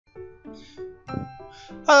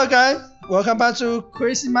Hello guys, welcome back to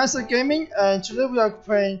Crazy Master Gaming, and today we are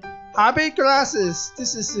playing Happy Glasses.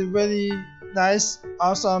 This is a really nice,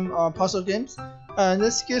 awesome puzzle game. And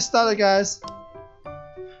let's get started, guys.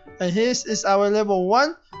 And here is our level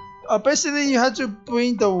 1. Basically, you have to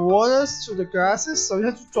bring the waters to the glasses, so you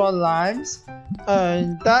have to draw lines,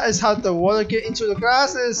 and that is how the water get into the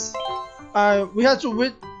glasses. We have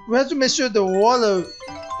to make sure the water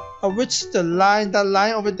reach that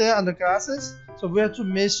line over there on the glasses. So we have to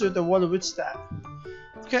make sure the water reach that.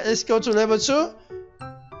 Okay, let's go to level 2.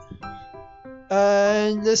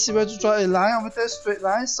 And let's see where to draw a line over there, straight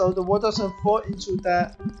line, so the water doesn't fall into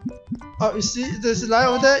that. Oh, you see there's a line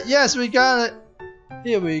over there? Yes, we got it.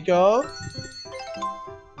 Here we go.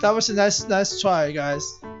 That was a nice try,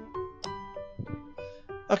 guys.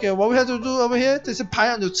 Okay, what we have to do over here, there's a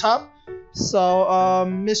pipe on the top. So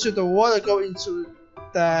make sure the water go into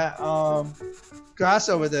that glass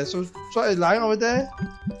over there. So draw a line over there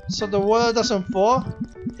so the water doesn't fall.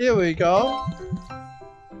 Here we go.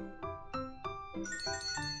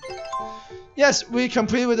 Yes, we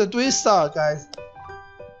complete with the 3-star, guys.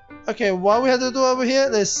 Okay, what we have to do over here,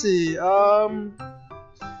 let's see.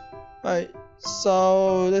 Right,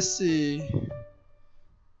 so let's see.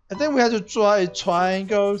 I think we have to draw a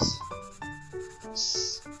triangle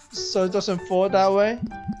so it doesn't fall that way.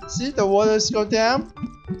 See, the waters go down.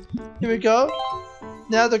 Here we go.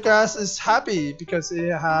 Now the glass is happy because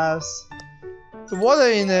it has the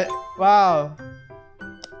water in it. Wow.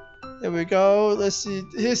 There we go. Let's see.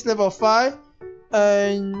 Here's level 5.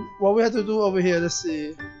 And what we have to do over here, let's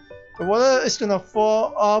see. The water is gonna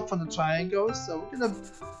fall off from the triangle, so we're gonna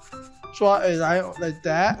draw a line like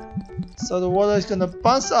that. So the water is gonna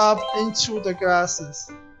bounce up into the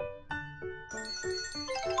glasses.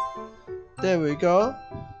 There we go.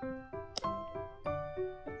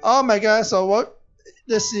 Oh my god, so what?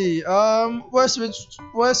 Let's see. Where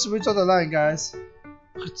should we draw the line, guys?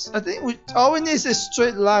 I think all we need is a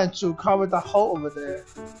straight line to cover the hole over there.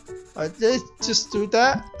 Let's just do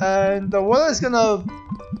that, and the water is gonna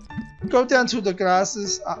go down to the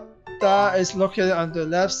glasses that is located on the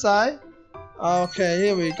left side. Okay,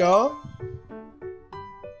 here we go.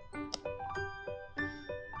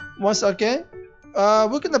 Once again,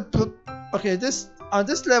 we're gonna okay, on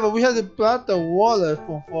this level we have to block the water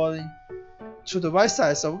from falling to the right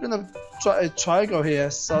side, so we're gonna draw a triangle here,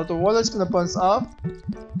 so the water is gonna bounce up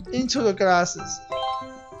into the glasses.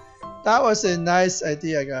 That was a nice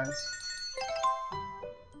idea, guys.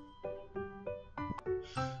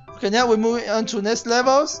 Okay, now we're moving on to next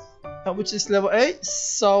levels, which is level 8.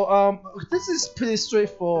 So this is pretty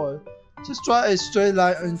straightforward. Just draw a straight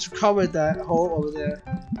line and to cover that hole over there.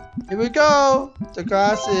 Here we go. The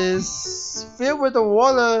glass is filled with the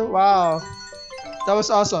water. Wow, that was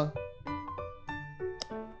awesome.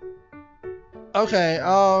 Okay,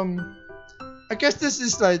 I guess this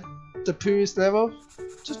is like the previous level.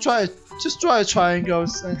 Just draw a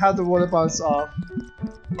triangles and have the water bounce off.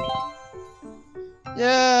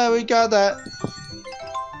 Yeah, we got that.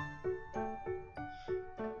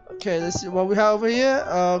 Okay, let's see what we have over here.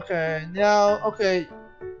 Okay, now, okay,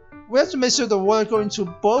 we have to make sure the water go into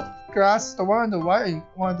both glass, the one on the right and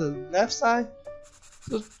one on the left side.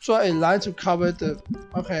 So draw a line to cover the.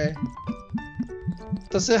 Okay.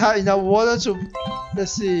 Does it have enough water to?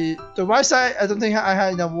 Let's see. The right side, I don't think I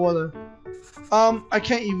have enough water. I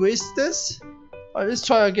can't erase this. Let's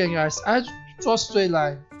try again, guys. I have to draw a straight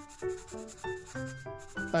line.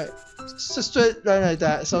 Right, just a straight line like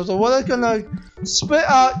that. So the water is gonna spread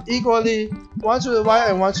out equally, one to the right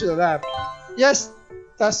and one to the left. Yes,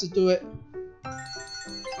 that's to do it.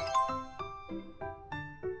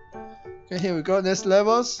 Okay, here we go. Next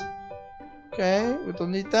levels. Okay, we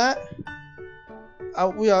don't need that.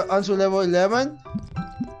 We are on to level 11.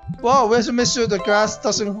 Wow, we have to make sure the glass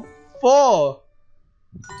doesn't fall.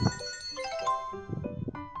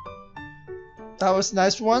 That was a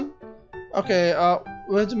nice one. Okay,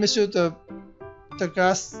 we have to make sure the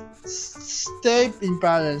glass stay in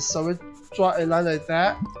balance, so we draw a line like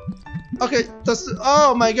that. Okay,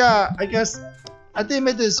 oh my god, I guess I didn't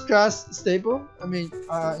make this glass stable. I mean,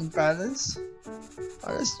 in balance.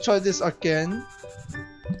 Let's try this again.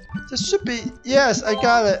 This should be, yes, I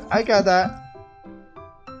got it. I got that.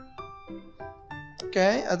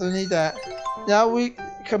 Okay, I don't need that. Now we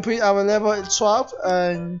complete our level 12,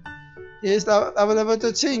 and here's our level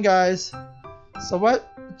 13, guys. So what?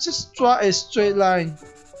 Just draw a straight line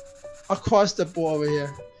across the board over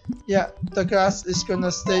here. Yeah, the glass is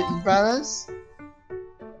gonna stay in balance.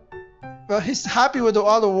 But he's happy with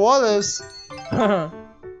all the waters.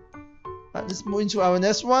 Let's move into our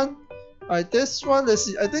next one. Alright, this one, let's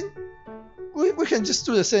see. I think we can just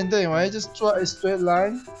do the same thing, right? Just draw a straight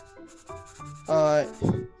line. Alright.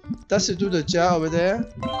 That should do the job over there.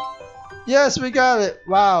 Yes, we got it.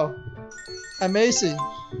 Wow. Amazing.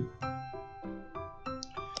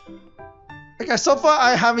 Okay, so far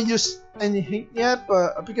I haven't used any hint yet,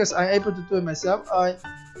 but because I'm able to do it myself. Alright.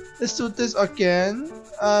 Let's do this again.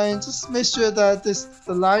 And just make sure that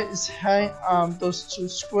the line is hanging on those two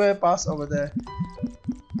square bars over there.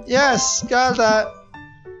 Yes, got that.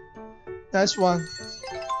 Nice one.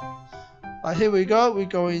 Here we go. We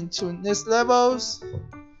go into next levels.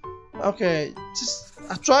 Okay, just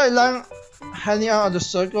draw a line hanging out on the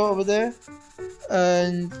circle over there.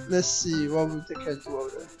 And let's see what we can do over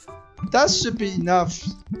there. That should be enough.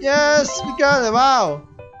 Yes, we got it. Wow.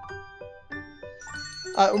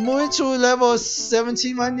 We're moving to level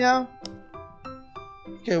 17 right now.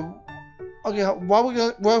 Okay, what we're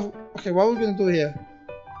gonna do here?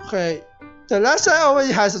 Okay, the left side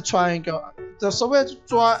already has a triangle. So we have to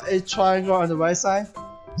draw a triangle on the right side.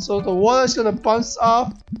 So the water is gonna bounce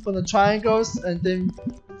off from the triangles and then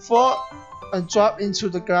fall and drop into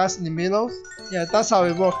the glass in the middle. Yeah, that's how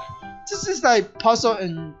it works. This is like puzzle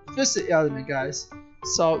and physics element, guys.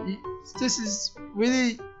 So this is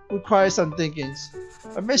really requires some thinking.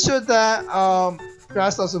 But make sure that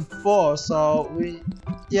glass doesn't fall. So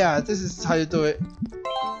this is how you do it.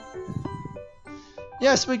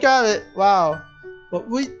 Yes, we got it. Wow. But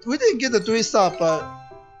we didn't get the 3 star, but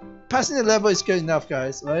passing the level is good enough,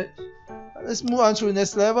 guys, right? Let's move on to the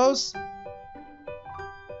next levels.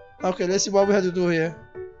 Okay, let's see what we have to do here.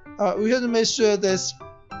 We have to make sure this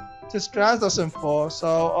glass doesn't fall.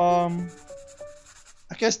 So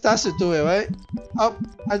I guess that should do it, right?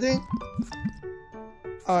 I think.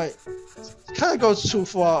 Alright, kind of goes too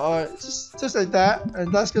far. Alright, just like that,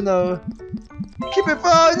 and that's gonna keep it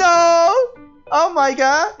falling. No! Oh my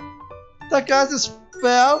god! That glass just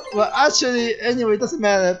fell. But actually, anyway, it doesn't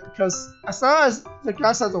matter because as long as the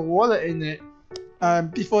glass has the water in it,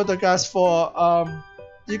 before the glass fall,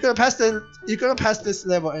 you're gonna pass this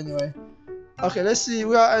level anyway. Okay, let's see.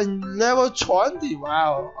 We are in level 20.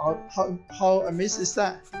 Wow, how amazing is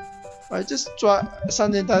that? Right, just draw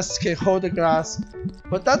something that can hold the glass,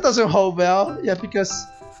 but that doesn't hold well. Yeah, because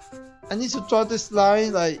I need to draw this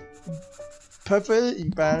line like perfectly in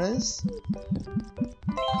balance.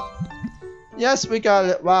 Yes, we got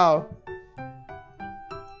it. Wow.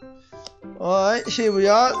 Alright, here we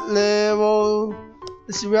are.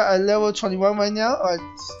 Let's see, we are at level 21 right now. Alright,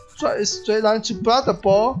 draw a straight line to block the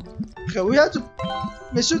ball. Okay, we have to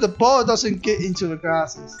make sure the ball doesn't get into the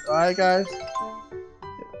glasses. Alright, guys.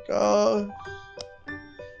 Go.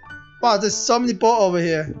 Wow, there's so many balls over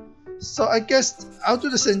here. So I guess I'll do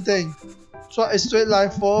the same thing. Draw a straight line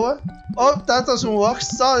forward. Oh, that doesn't work.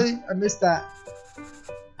 Sorry, I missed that.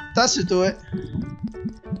 That should do it.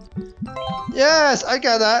 Yes, I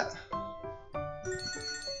got that.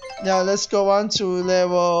 Now let's go on to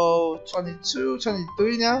level 22,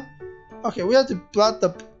 23 now. Okay, we have to block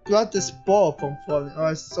this ball from falling.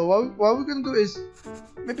 Alright, so what we're gonna do is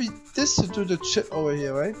maybe this to do the trick over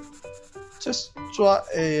here, right? Just draw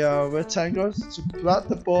a rectangle to block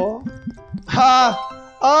the ball. Ha!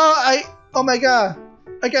 Oh my god!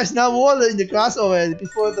 I guess now water in the glass already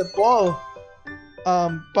before the ball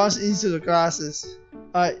bounce into the glasses.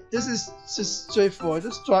 Alright, this is just straightforward.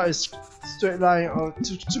 Just draw a straight line or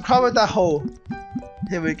to cover that hole.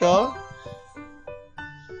 Here we go.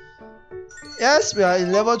 Yes, we are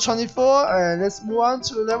in level 24, and let's move on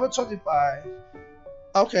to level 25.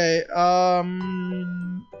 Okay,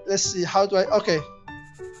 let's see, how do I, okay.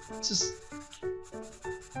 Just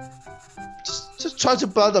try to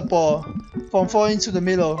block the ball from falling into the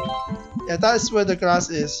middle. Yeah, that is where the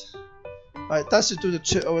glass is. Alright, that should do the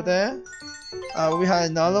trick over there. We have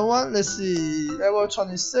another one, let's see, level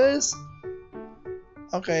 26.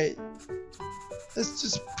 Okay, let's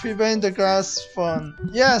just prevent the glass from,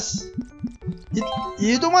 yes!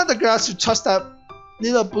 You don't want the glass to touch that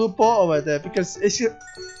little blue ball over there because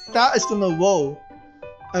that is gonna roll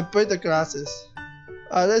and break the glasses.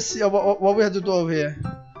 Let's see what we have to do over here.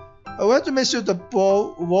 We have to make sure the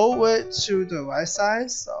ball roll it to the right side.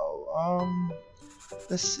 So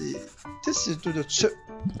let's see. This should do the trick.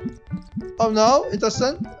 Oh no, it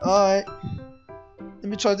doesn't. Alright. Let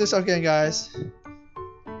me try this again, guys.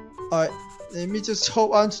 Alright. Let me just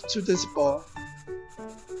hold on to this ball.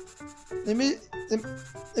 Let me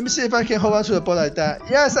see if I can hold on to the ball like that.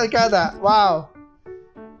 Yes, I got that. Wow.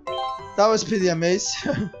 That was pretty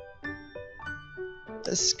amazing.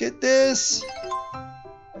 Let's get this.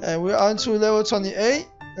 And we're on to level 28.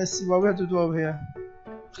 Let's see what we have to do over here.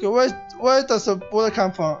 Okay, where does the water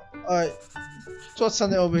come from? Alright. Draw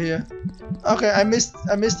something over here. Okay, I missed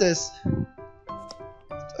this.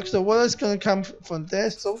 Okay, the water is gonna come from there,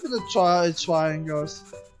 so we're gonna draw a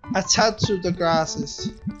triangles attached to the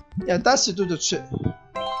grasses. Yeah, that should do the trick.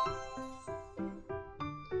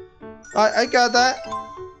 Alright, I got that.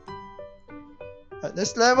 Alright,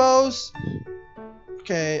 next levels.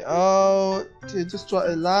 Okay, okay, just draw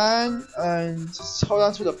a line and just hold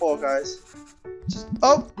on to the ball, guys.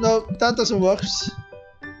 Oh no, that doesn't work.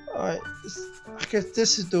 Alright, I guess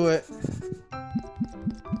this should do it.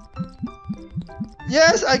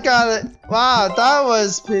 Yes, I got it. Wow, that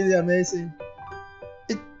was pretty amazing.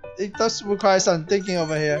 It does require some thinking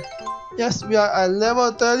over here. Yes, we are at level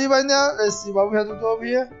 30 right now. Let's see what we have to do over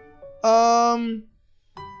here.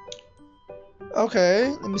 Okay,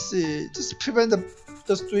 let me see. Just prevent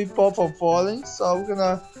the street ball from falling. So we're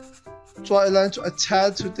gonna draw a line to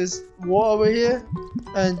attach to this wall over here,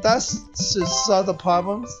 and that should solve the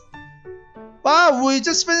problems. Wow, we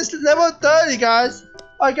just finished level 30, guys.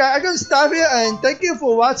 Okay, I'm gonna stop here, and thank you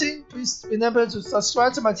for watching. Please remember to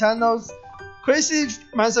subscribe to my channel, Crazy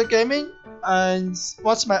Monster Gaming, and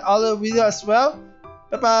watch my other video as well.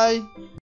 Bye bye.